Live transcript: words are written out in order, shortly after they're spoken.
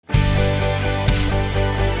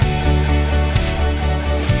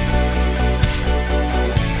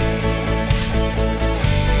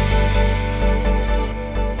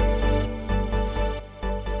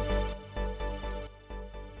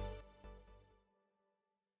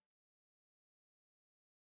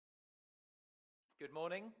Good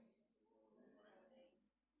morning.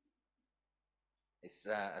 It's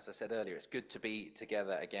as I said earlier, it's good to be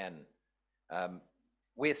together again.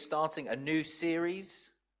 We're starting a new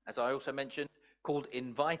series, as I also mentioned, called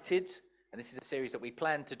Invited, and this is a series that we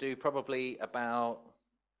planned to do probably about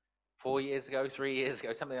 4 years ago, 3 years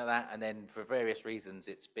ago, something like that, and then for various reasons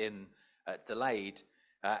it's been delayed.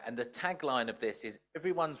 And the tagline of this is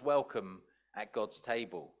 "Everyone's welcome at God's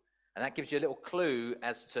table," and that gives you a little clue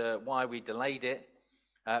as to why we delayed it.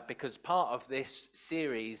 Because part of this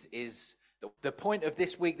series is the point of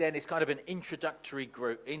this week then is kind of an introductory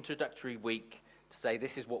week to say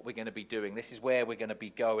this is what we're going to be doing. This is where we're going to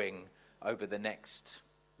be going over the next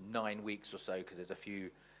 9 weeks or so, because there's a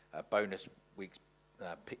few bonus weeks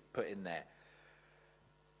put in there.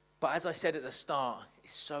 But as I said at the start,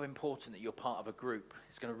 it's so important that you're part of a group.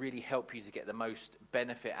 It's going to really help you to get the most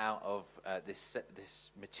benefit out of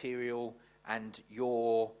this material, and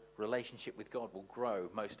your relationship with God will grow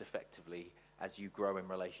most effectively as you grow in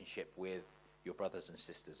relationship with your brothers and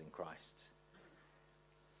sisters in Christ.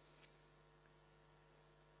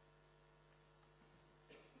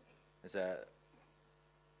 Is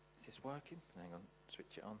this working? Hang on,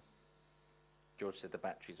 switch it on. George said the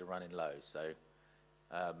batteries are running low, so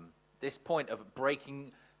this point of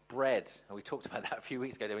breaking bread, and we talked about that a few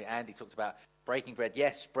weeks ago, didn't we? Andy talked about breaking bread.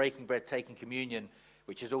 Yes, breaking bread, taking communion,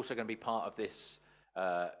 which is also going to be part of this,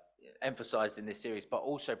 emphasized in this series, but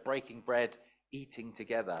also breaking bread, eating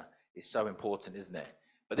together is so important, isn't it?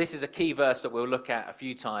 But this is a key verse that we'll look at a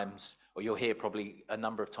few times, or you'll hear probably a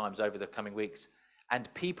number of times over the coming weeks.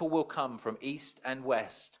 And people will come from east and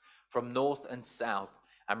west, from north and south,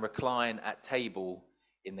 and recline at table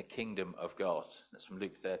in the kingdom of God. That's from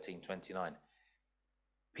Luke 13:29.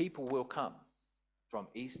 People will come from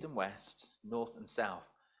east and west, north and south,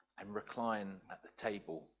 and recline at the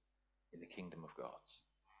table in the kingdom of God.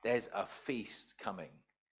 There's a feast coming.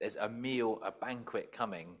 There's a meal, a banquet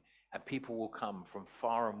coming, and people will come from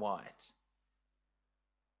far and wide.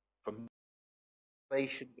 From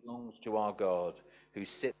salvation belongs to our God, who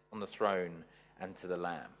sits on the throne, and to the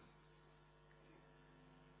Lamb.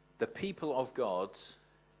 The people of God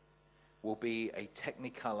will be a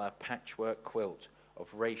technicolor patchwork quilt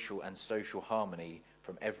of racial and social harmony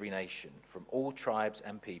from every nation, from all tribes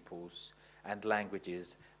and peoples and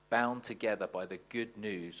languages, bound together by the good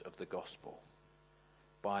news of the gospel,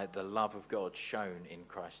 by the love of God shown in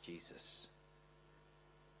Christ Jesus.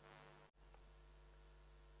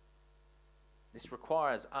 This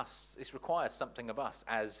requires something of us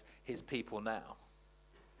as his people now.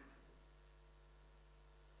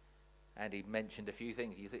 And he mentioned a few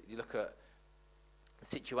things. You look at the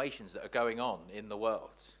situations that are going on in the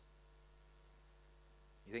world.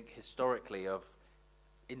 You think historically of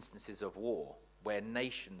instances of war where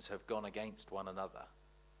nations have gone against one another,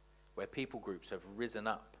 where people groups have risen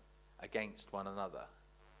up against one another.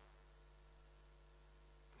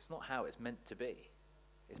 It's not how it's meant to be.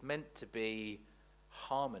 It's meant to be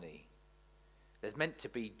harmony. There's meant to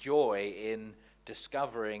be joy in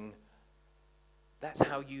discovering that's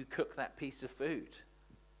how you cook that piece of food.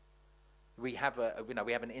 We have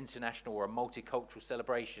an international or a multicultural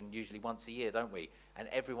celebration usually once a year, don't we? And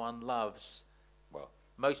everyone loves,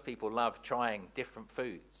 most people love trying different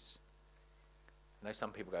foods. I know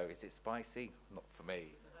some people go, is it spicy? Not for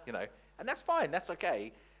me, and that's fine, that's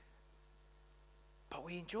okay. But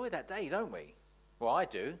we enjoy that day, don't we? Well, I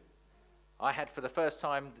do. I had for the first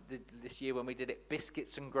time this year when we did it,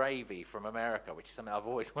 biscuits and gravy from America, which is something I've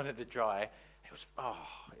always wanted to try.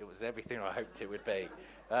 It was everything I hoped it would be.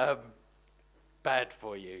 Bad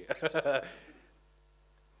for you.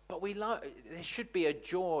 But there should be a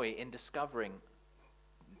joy in discovering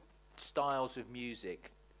styles of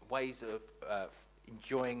music, ways of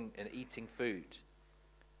enjoying and eating food.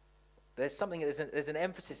 There's an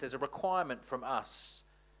emphasis, there's a requirement from us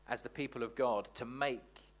as the people of God to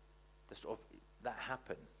make that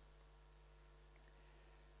happen.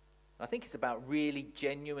 I think it's about really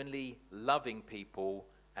genuinely loving people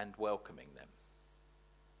and welcoming them.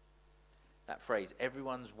 That phrase,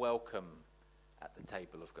 everyone's welcome at the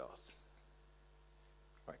table of God.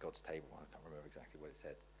 Right, God's table, I can't remember exactly what it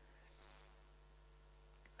said.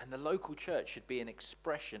 And the local church should be an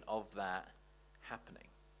expression of that happening.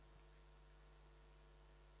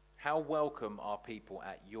 How welcome are people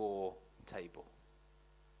at your table?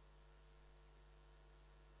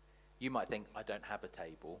 You might think, I don't have a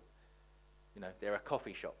table. There are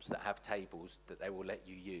coffee shops that have tables that they will let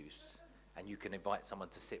you use, and you can invite someone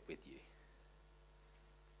to sit with you.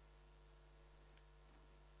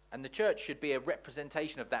 And the church should be a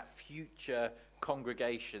representation of that future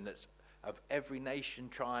congregation that's of every nation,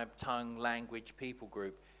 tribe, tongue, language, people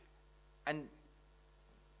group. And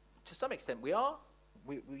to some extent we are.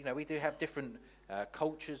 We do have different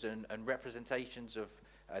cultures and representations of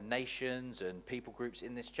nations and people groups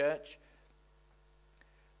in this church.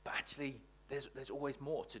 But actually, there's always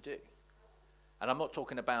more to do. And I'm not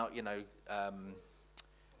talking about,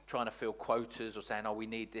 trying to fill quotas or saying, oh, we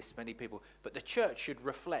need this many people. But the church should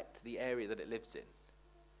reflect the area that it lives in.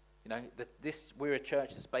 We're a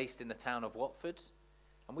church that's based in the town of Watford,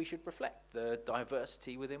 and we should reflect the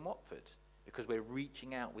diversity within Watford, because we're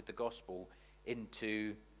reaching out with the gospel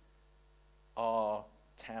into our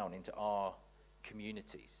town, into our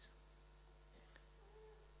communities.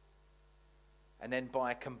 And then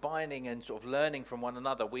by combining and sort of learning from one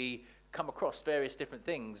another, we come across various different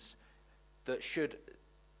things that should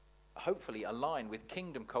hopefully align with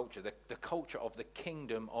kingdom culture, the culture of the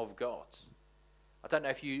kingdom of God. I don't know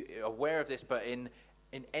if you're aware of this, but in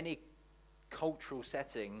any cultural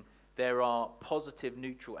setting, there are positive,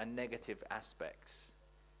 neutral, and negative aspects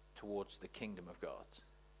towards the kingdom of God,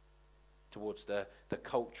 towards the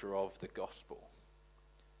culture of the gospel.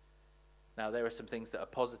 Now, there are some things that are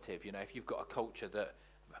positive. If you've got a culture that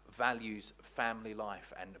values family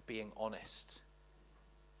life and being honest,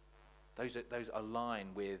 those align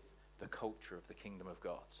with the culture of the kingdom of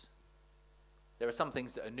God. There are some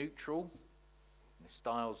things that are neutral,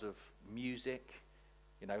 styles of music,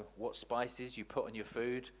 what spices you put on your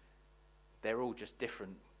food. They're all just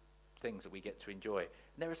different things that we get to enjoy. And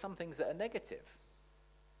there are some things that are negative.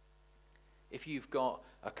 If you've got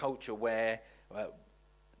a culture where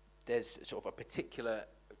there's sort of a particular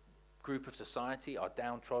group of society are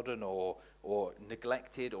downtrodden or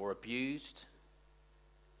neglected or abused,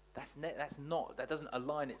 that doesn't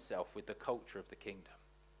align itself with the culture of the kingdom.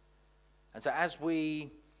 And so as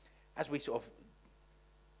we sort of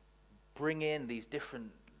bring in these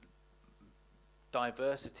different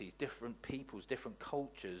diversities, different peoples, different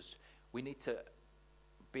cultures, we need to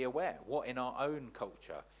be aware what in our own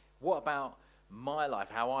culture, what about my life,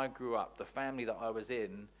 how I grew up, the family that I was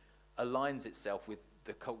in, aligns itself with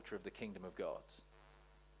the culture of the kingdom of God.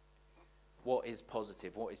 What is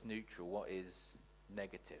positive, what is neutral, what is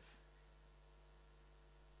negative?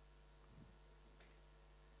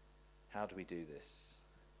 How do we do this?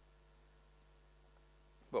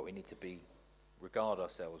 Well, we need to regard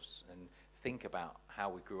ourselves and think about how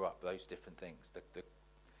we grew up, those different things, the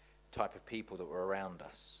type of people that were around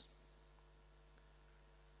us.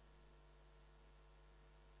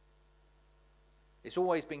 It's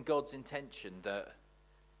always been God's intention that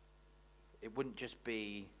it wouldn't just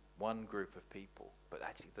be one group of people, but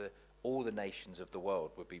actually all the nations of the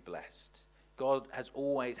world would be blessed. God has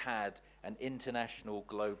always had an international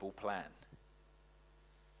global plan.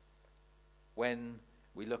 When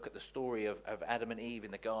we look at the story of Adam and Eve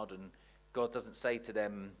in the garden, God doesn't say to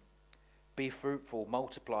them, be fruitful,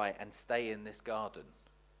 multiply, and stay in this garden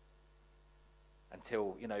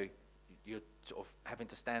until, you're sort of having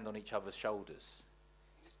to stand on each other's shoulders.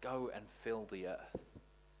 He says, go and fill the earth.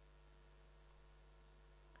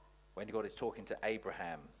 When God is talking to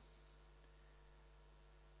Abraham,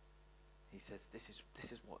 he says, this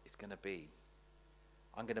is what it's going to be.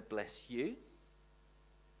 I'm going to bless you,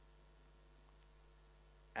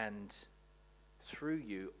 and through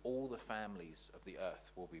you, all the families of the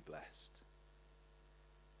earth will be blessed.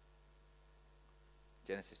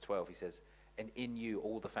 Genesis 12, he says, and in you,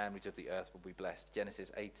 all the families of the earth will be blessed.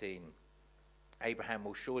 Genesis 18, Abraham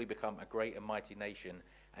will surely become a great and mighty nation,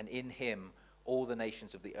 and in him, all the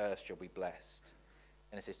nations of the earth shall be blessed.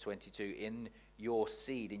 Genesis 22, in your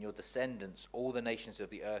seed, in your descendants, all the nations of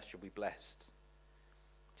the earth shall be blessed.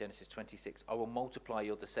 Genesis 26, I will multiply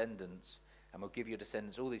your descendants and will give your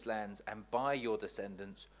descendants all these lands, and by your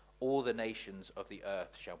descendants all the nations of the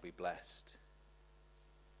earth shall be blessed.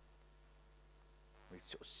 We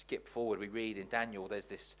sort of skip forward, we read in Daniel,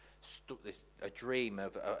 there's a dream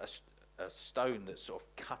of a stone that's sort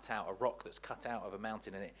of cut out, a rock that's cut out of a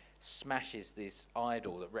mountain, and it smashes this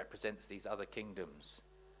idol that represents these other kingdoms.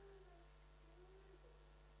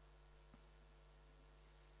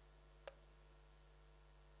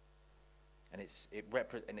 And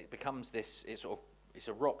it becomes this. It's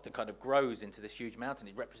a rock that kind of grows into this huge mountain.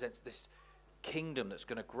 It represents this kingdom that's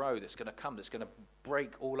going to grow, that's going to come, that's going to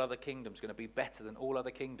break all other kingdoms, going to be better than all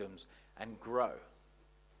other kingdoms and grow.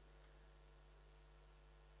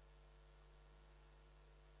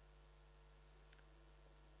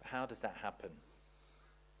 How does that happen?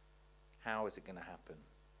 How is it going to happen?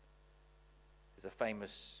 There's a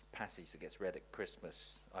famous passage that gets read at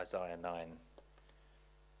Christmas, Isaiah 9.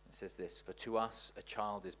 It says this, for to us a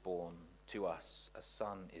child is born, to us a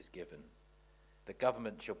son is given. The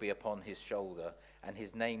government shall be upon his shoulder, and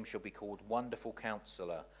his name shall be called Wonderful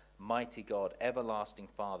Counselor, mighty God, everlasting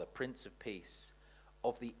Father, Prince of Peace.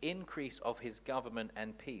 Of the increase of his government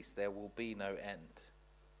and peace there will be no end.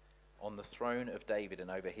 On the throne of David and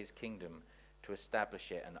over his kingdom, to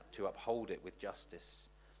establish it and to uphold it with justice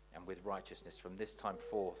and with righteousness from this time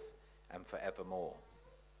forth and forevermore.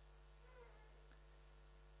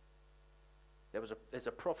 There's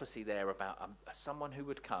a prophecy there about someone who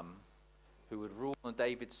would come, who would rule on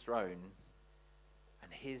David's throne,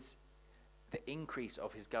 and the increase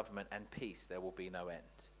of his government and peace there will be no end.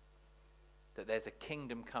 That there's a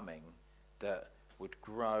kingdom coming that would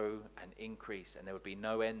grow and increase, and there would be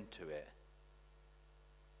no end to it.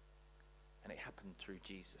 And it happened through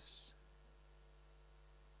Jesus.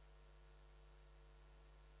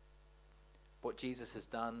 What Jesus has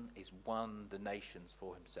done is won the nations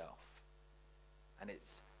for himself. And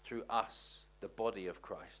it's through us, the body of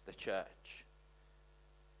Christ, the church,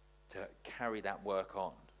 to carry that work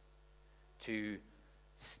on, to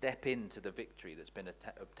step into the victory that's been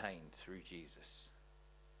obtained through Jesus.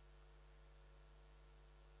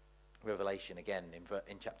 Revelation again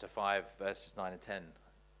in chapter 5 verses 9 and 10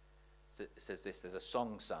 says this: there's a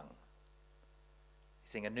song sung.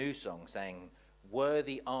 Sing a new song saying,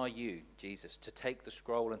 "Worthy are you, Jesus, to take the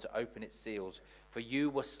scroll and to open its seals, for you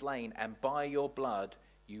were slain, and by your blood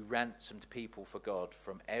you ransomed people for God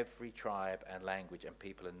from every tribe and language and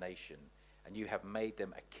people and nation, and you have made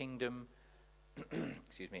them a kingdom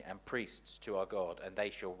and priests to our God, and they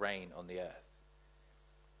shall reign on the earth."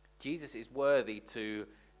 Jesus is worthy to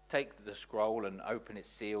take the scroll and open its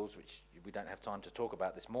seals, which we don't have time to talk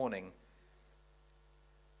about this morning,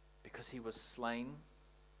 because he was slain,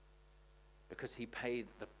 because he paid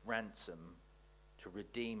the ransom to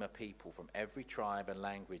redeem a people from every tribe and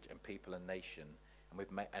language and people and nation,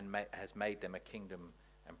 and has made them a kingdom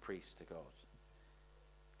and priests to God.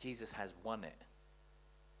 Jesus has won it.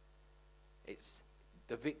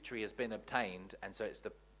 The victory has been obtained, and so it's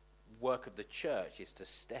the work of the church is to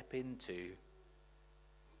step into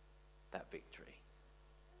that victory.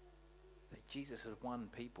 Jesus has won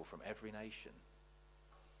people from every nation.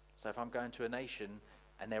 So if I'm going to a nation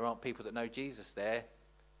and there aren't people that know Jesus there,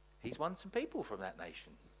 he's won some people from that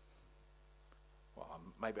nation. Well,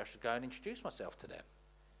 maybe I should go and introduce myself to them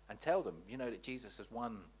and tell them, that Jesus has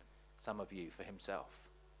won some of you for himself.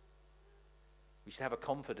 We should have a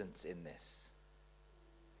confidence in this.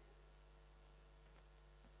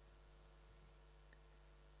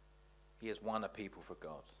 He has won a people for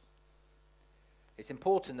God. It's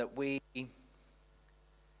important that we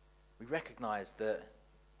recognize that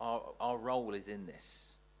our role is in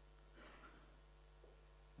this.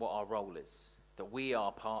 What our role is. That we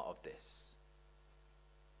are part of this.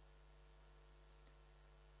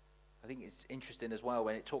 I think it's interesting as well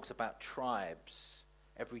when it talks about tribes.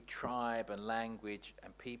 Every tribe and language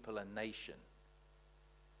and people and nation.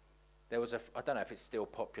 There was I don't know if it's still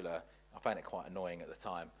popular. I found it quite annoying at the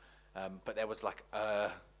time. But there was like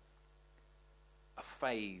a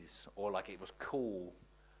phase, or like it was cool.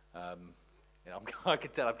 I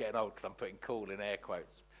can tell I'm getting old because I'm putting cool in air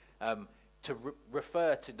quotes. To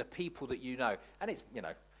refer to the people that you know. And it's,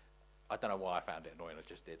 I don't know why I found it annoying, I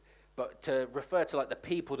just did. But to refer to like the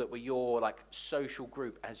people that were your like social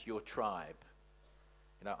group as your tribe.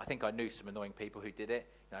 I think I knew some annoying people who did it.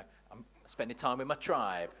 I'm spending time with my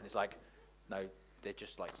tribe. And it's like, no, they're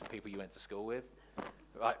just like some people you went to school with.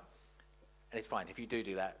 Right? And it's fine. If you do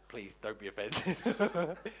that, please don't be offended.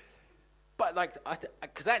 But like,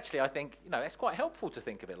 because actually I think, it's quite helpful to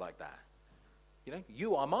think of it like that.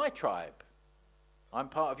 You are my tribe. I'm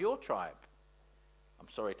part of your tribe. I'm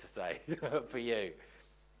sorry to say for you.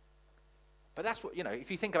 But that's what,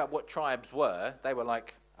 if you think about what tribes were, they were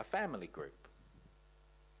like a family group.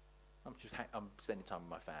 I'm spending time with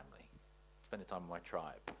my family, spending time with my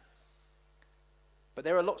tribe. But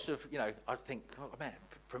there are lots of, I think, oh man,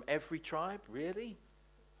 from every tribe, really?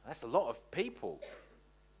 That's a lot of people.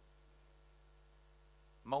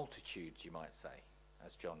 Multitudes, you might say,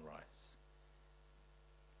 as John writes.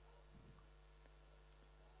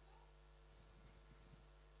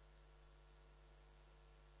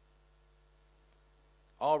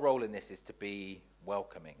 Our role in this is to be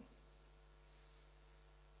welcoming.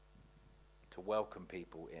 To welcome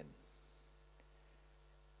people in.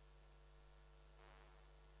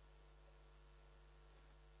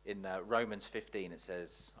 In Romans 15 it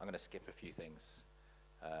says, I'm going to skip a few things.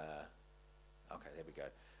 Okay, there we go.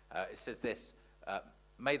 It says this,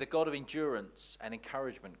 may the God of endurance and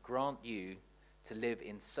encouragement grant you to live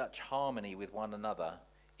in such harmony with one another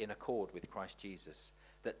in accord with Christ Jesus,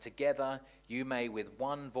 that together you may with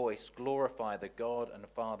one voice glorify the God and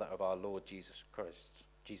Father of our Lord Jesus Christ.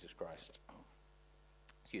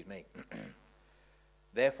 Excuse me.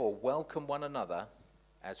 Therefore, welcome one another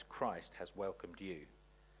as Christ has welcomed you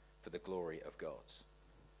for the glory of God.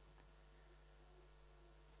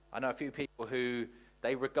 I know a few people who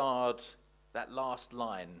they regard that last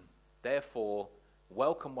line, therefore,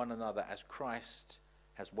 welcome one another as Christ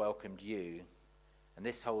has welcomed you, and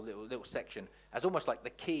this whole little section as almost like the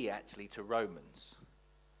key actually to Romans.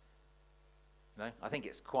 You know, I think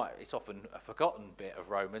it's often a forgotten bit of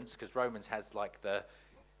Romans, because Romans has like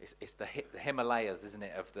it's the Himalayas, isn't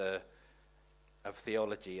it, of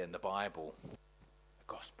theology and the Bible, the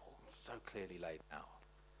gospel, so clearly laid out,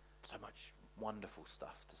 so much wonderful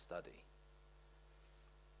stuff to study.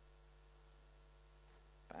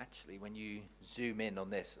 But actually, when you zoom in on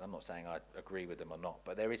this, I'm not saying I agree with them or not,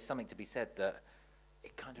 but there is something to be said that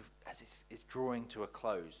it kind of, as it's drawing to a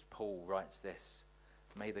close, Paul writes this: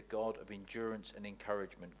 may the God of endurance and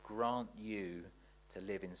encouragement grant you to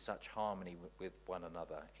live in such harmony with one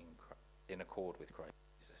another in accord with Christ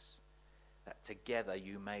Jesus, that together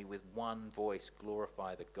you may with one voice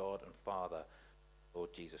glorify the God and Father,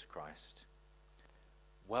 Lord Jesus Christ.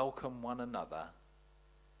 Welcome one another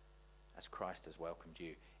as Christ has welcomed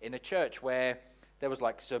you. In a church where there was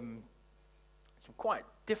like some quite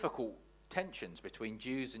difficult tensions between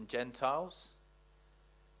Jews and Gentiles,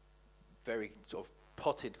 very sort of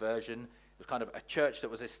potted version. It was kind of a church that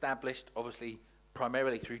was established, obviously,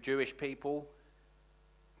 primarily through Jewish people.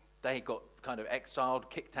 They got kind of exiled,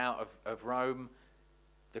 kicked out of Rome.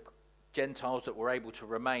 The Gentiles that were able to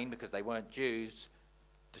remain because they weren't Jews,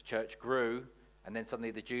 the church grew, and then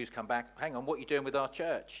suddenly the Jews come back. Hang on, what are you doing with our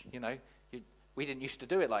church? You know, we didn't used to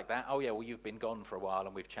do it like that. Oh yeah, well you've been gone for a while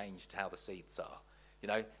and we've changed how the seeds are. You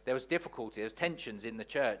know, there was difficulty, there was tensions in the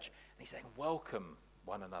church. And he's saying, welcome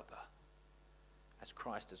one another as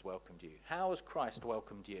Christ has welcomed you. How has Christ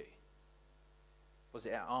welcomed you? Was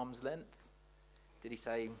it at arm's length? Did he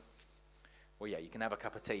say, well, yeah, you can have a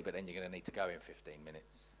cup of tea, but then you're going to need to go in 15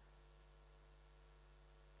 minutes?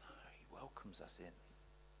 No, he welcomes us in.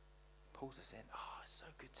 Pulls us in. Oh, it's so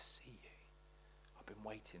good to see you. I've been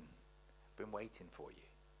waiting for you.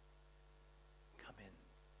 Come in.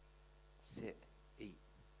 Sit. Eat.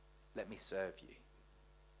 Let me serve you.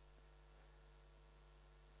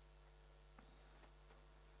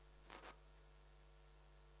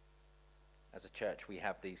 As a church, we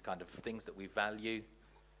have these kind of things that we value.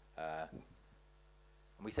 And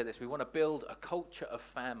we said this, we want to build a culture of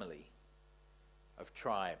family, of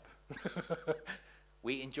tribe.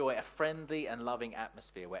 We enjoy a friendly and loving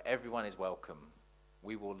atmosphere where everyone is welcome.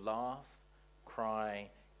 We will laugh, cry,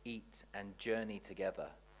 eat, and journey together,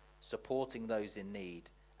 supporting those in need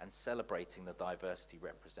and celebrating the diversity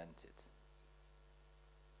represented.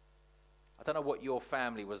 I don't know what your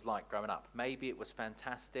family was like growing up. Maybe it was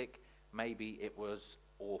fantastic. Maybe it was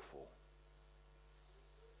awful.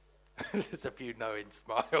 There's a few knowing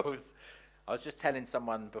smiles. I was just telling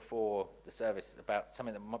someone before the service about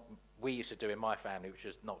something that we used to do in my family, which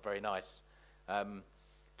was not very nice.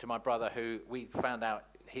 To my brother, who we found out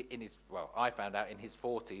I found out in his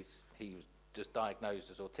 40s, he was just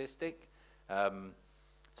diagnosed as autistic.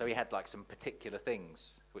 So he had like some particular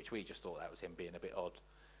things, which we just thought that was him being a bit odd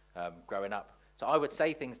growing up. So I would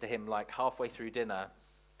say things to him like halfway through dinner,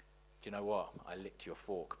 do you know what? I licked your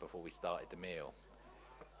fork before we started the meal.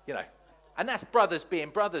 You know, and that's brothers being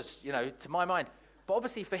brothers, you know, to my mind. But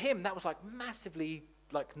obviously for him, that was like massively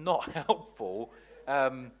like not helpful,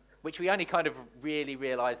 which we only kind of really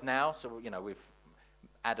realise now. So, you know,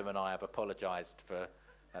 Adam and I have apologised for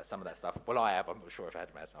some of that stuff. Well, I have. I'm not sure if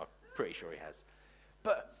Adam has. I'm pretty sure he has.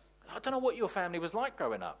 But I don't know what your family was like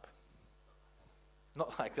growing up.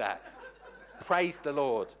 Not like that. Praise the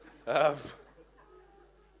Lord. But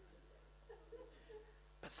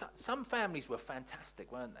some families were fantastic,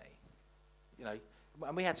 weren't they? You know,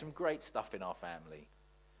 and we had some great stuff in our family.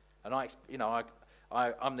 And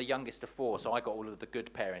I'm the youngest of four, so I got all of the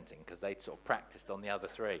good parenting because they sort of practiced on the other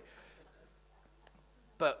three.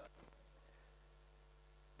 But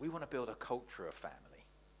we want to build a culture of family.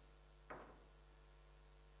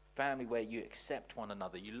 Family where you accept one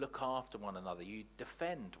another, you look after one another, you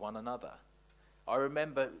defend one another. I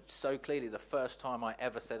remember so clearly the first time I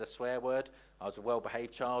ever said a swear word. I was a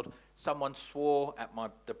well-behaved child. Someone swore at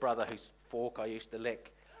the brother whose fork I used to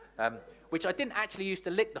lick, which I didn't actually used to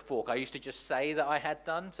lick the fork. I used to just say that I had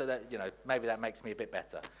done, so that, you know, maybe that makes me a bit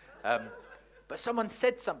better. But someone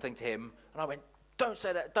said something to him, and I went, don't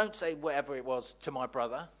say that, don't say whatever it was to my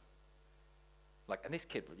brother. Like, and this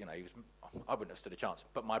kid, you know, I wouldn't have stood a chance,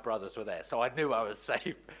 but my brothers were there, so I knew I was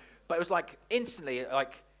safe. But it was like instantly,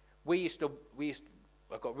 like,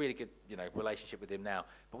 I've got a really good, you know, relationship with him now,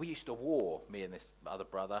 but we used to war, me and this other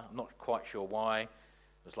brother. I'm not quite sure why. It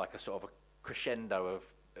was like a sort of crescendo of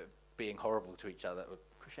being horrible to each other.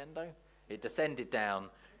 Crescendo? It descended down.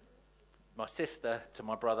 My sister to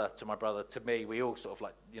my brother, to me. We all sort of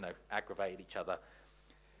like, aggravated each other.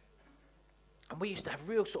 And we used to have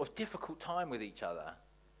real sort of difficult time with each other.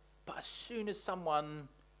 But as soon as someone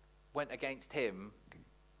went against him,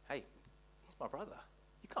 hey, he's my brother.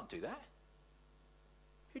 You can't do that.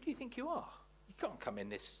 Who do you think you are? You can't come in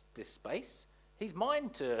this space. He's mine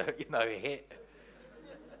to, hit.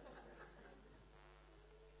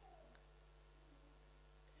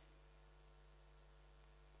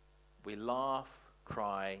 We laugh,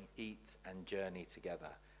 cry, eat, and journey together.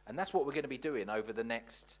 And that's what we're going to be doing over the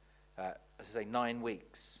next, 9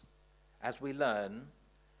 weeks, as we learn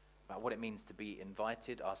about what it means to be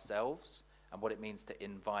invited ourselves and what it means to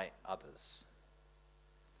invite others.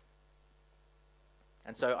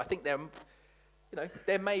 And so I think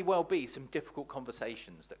there may well be some difficult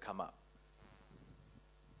conversations that come up,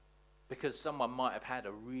 because someone might have had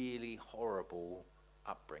a really horrible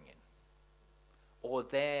upbringing, or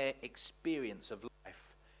their experience of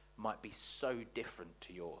life might be so different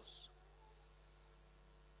to yours.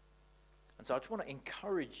 And so I just want to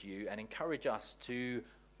encourage you and encourage us to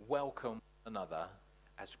welcome one another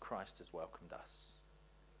as Christ has welcomed us.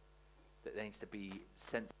 That there needs to be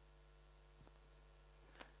sense.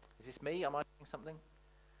 Is this me? Am I doing something?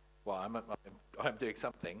 Well, I'm doing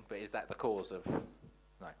something, but is that the cause of?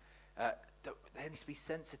 No. There needs to be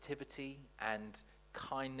sensitivity and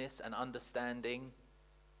kindness and understanding.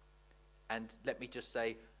 And let me just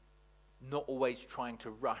say, not always trying to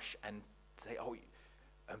rush and say,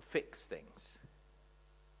 and fix things.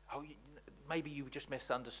 Maybe you just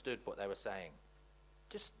misunderstood what they were saying.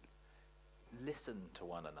 Just listen to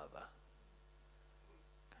one another.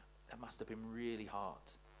 That must have been really hard.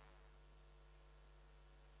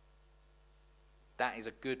 That is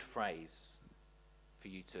a good phrase for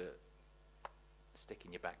you to stick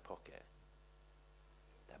in your back pocket.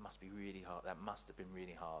 That must be really hard. That must have been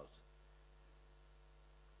really hard.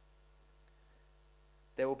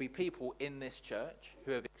 There will be people in this church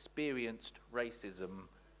who have experienced racism,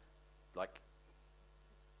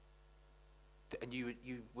 and you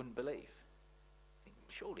wouldn't believe.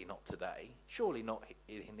 Surely not today. Surely not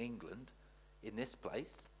in England, in this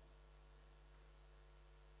place.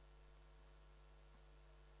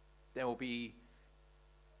 There will be...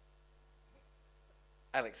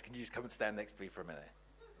 Alex, can you just come and stand next to me for a minute?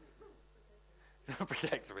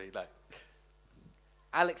 Protect me, no.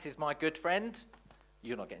 Alex is my good friend.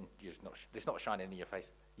 It's not shining in your face.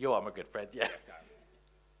 You are my good friend, yeah.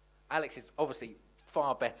 Alex is obviously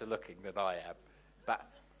far better looking than I am. But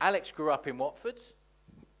Alex grew up in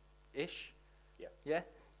Watford-ish. Yeah.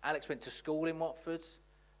 Alex went to school in Watford.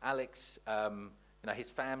 Alex, his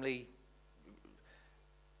family,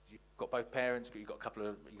 you've got both parents, you've got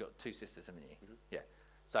two sisters, haven't you? Mm-hmm. Yeah.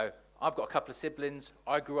 So I've got a couple of siblings.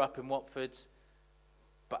 I grew up in Watford.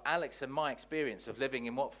 But Alex and my experience of living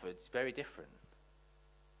in Watford is very different.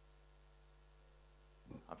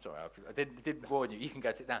 I'm sorry, I didn't warn you. You can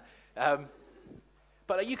go sit down.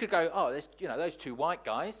 But you could go, there's, those two white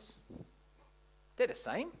guys, they're the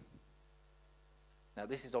same. Now,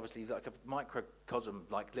 this is obviously like a microcosm,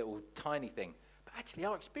 like little tiny thing. But actually,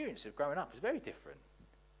 our experience of growing up is very different.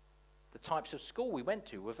 The types of school we went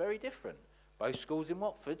to were very different. Both schools in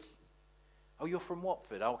Watford. Oh, you're from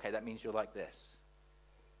Watford. Oh, okay, that means you're like this.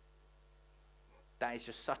 That is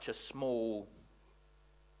just such a small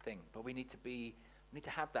thing. But we need to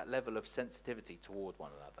have that level of sensitivity toward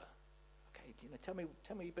one another. Okay, tell me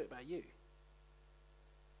a bit about you.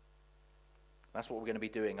 That's what we're going to be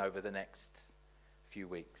doing over the next few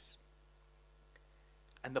weeks.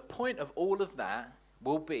 And the point of all of that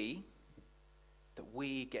will be that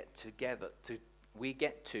we get to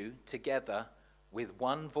together with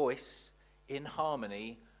one voice in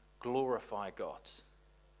harmony glorify God.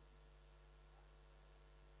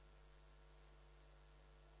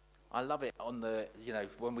 I love it on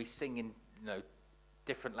when we sing in,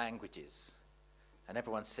 different languages and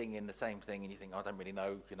everyone's singing the same thing and you think, I don't really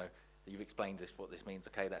know, you've explained what this means.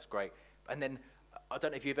 Okay, that's great. And then, I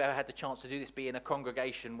don't know if you've ever had the chance to do this, be in a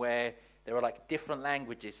congregation where there are like different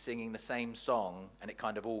languages singing the same song and it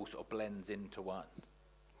kind of all sort of blends into one.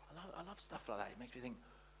 I love stuff like that. It makes me think,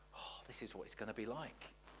 this is what it's going to be like.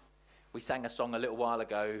 We sang a song a little while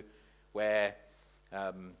ago where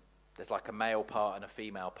there's like a male part and a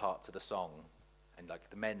female part to the song. And like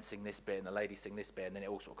the men sing this bit and the ladies sing this bit and then it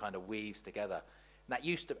all sort of kind of weaves together. And that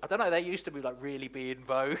used to be like really be in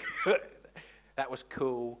vogue. That was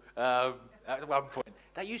cool at one point.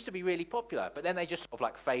 That used to be really popular, but then they just sort of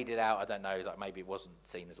like faded out. I don't know, like maybe it wasn't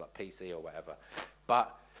seen as like PC or whatever.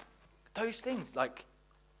 But those things, like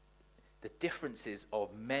the differences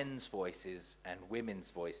of men's voices and women's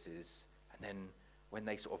voices, and then when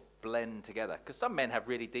they sort of blend together. Because some men have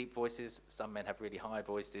really deep voices, some men have really high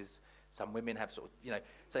voices, some women have sort of,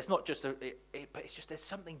 so it's not just but it's just there's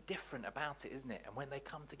something different about it, isn't it? And when they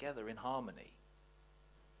come together in harmony,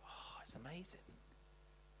 it's amazing.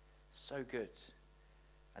 So good.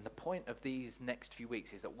 And the point of these next few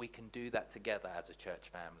weeks is that we can do that together as a church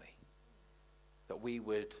family. That we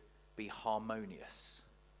would be harmonious.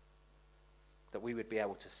 That we would be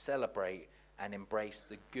able to celebrate and embrace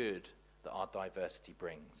the good that our diversity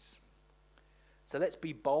brings. So let's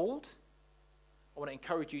be bold. I want to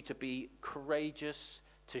encourage you to be courageous,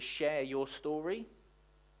 to share your story.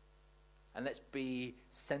 And let's be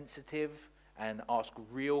sensitive and ask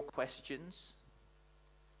real questions.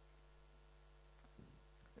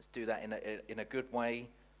 Let's do that in a good way.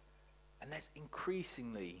 And let's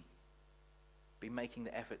increasingly be making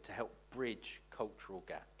the effort to help bridge cultural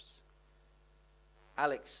gaps.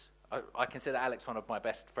 Alex, I consider Alex one of my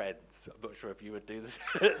best friends. I'm not sure if you would do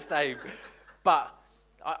the same. But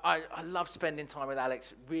I love spending time with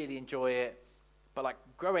Alex, really enjoy it. But like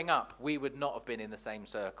growing up, we would not have been in the same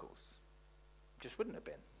circles. Just wouldn't have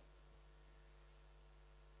been.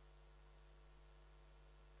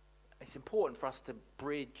 It's important for us to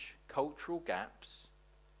bridge cultural gaps,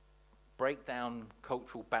 break down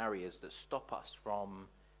cultural barriers that stop us from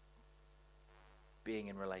being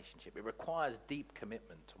in relationship. It requires deep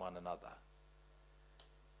commitment to one another.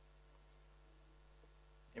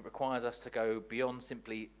 It requires us to go beyond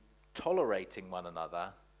simply tolerating one another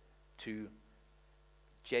to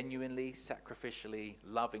genuinely, sacrificially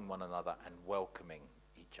loving one another and welcoming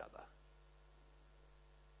each other.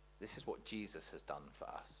 This is what Jesus has done for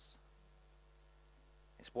us.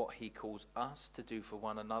 It's what he calls us to do for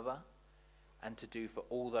one another and to do for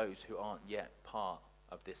all those who aren't yet part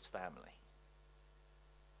of this family.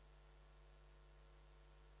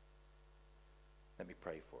 Let me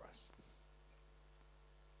pray for us.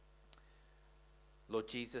 Lord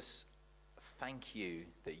Jesus, thank you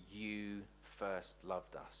that you first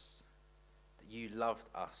loved us, that you loved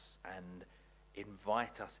us and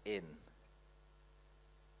invite us in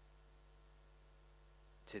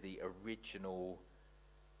to the original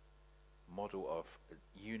model of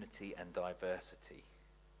unity and diversity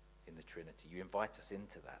in the Trinity. You invite us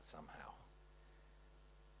into that somehow.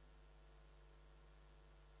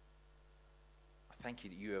 I thank you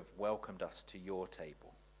that you have welcomed us to your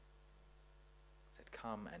table. Said,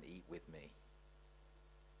 come and eat with me.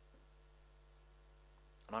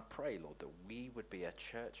 And I pray, Lord, that we would be a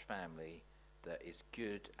church family that is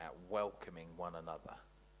good at welcoming one another,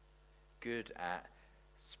 good at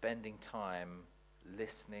spending time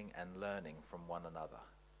listening and learning from one another.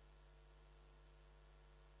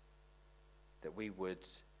 That we would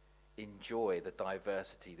enjoy the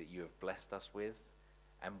diversity that you have blessed us with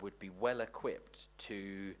and would be well equipped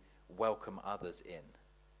to welcome others in.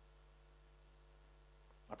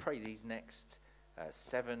 I pray these next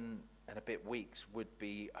 7 and a bit weeks would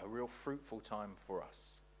be a real fruitful time for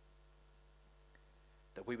us.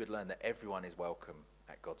 That we would learn that everyone is welcome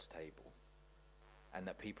at God's table. And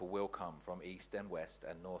that people will come from east and west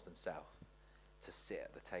and north and south to sit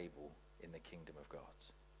at the table in the kingdom of God.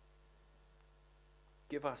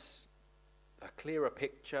 Give us a clearer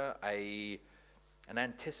picture, an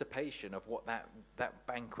anticipation of what that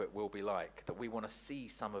banquet will be like, that we want to see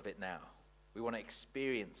some of it now. We want to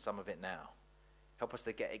experience some of it now. Help us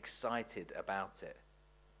to get excited about it.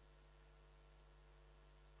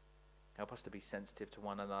 Help us to be sensitive to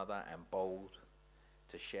one another and bold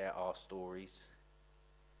to share our stories.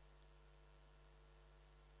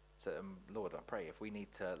 So, Lord, I pray if we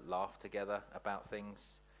need to laugh together about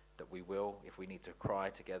things, that we will. If we need to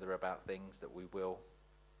cry together about things, that we will.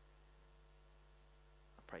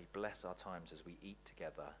 I pray, bless our times as we eat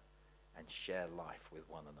together and share life with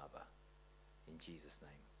one another. In Jesus'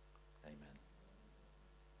 name, amen.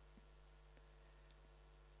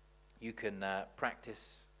 You can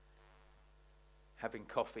practice having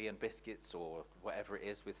coffee and biscuits or whatever it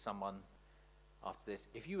is with someone after this.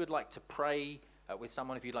 If you would like to pray with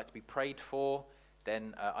someone, if you'd like to be prayed for,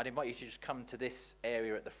 then I'd invite you to just come to this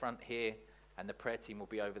area at the front here, and the prayer team will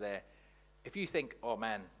be over there. If you think, oh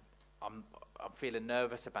man, I'm feeling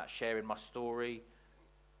nervous about sharing my story,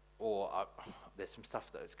 or there's some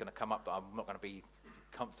stuff that's going to come up that I'm not going to be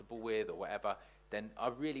comfortable with or whatever, then I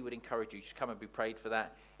really would encourage you to come and be prayed for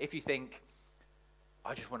that. If you think,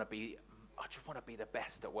 I just want to be the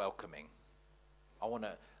best at welcoming. I want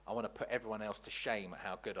to put everyone else to shame at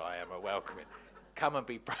how good I am at welcoming. Come and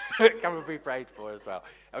be prayed for as well.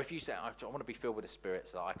 Or if you say, I want to be filled with the Spirit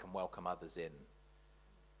so that I can welcome others in,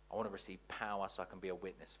 I want to receive power so I can be a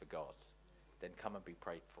witness for God, then come and be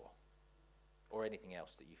prayed for. Or anything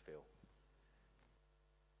else that you feel.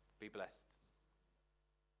 Be blessed.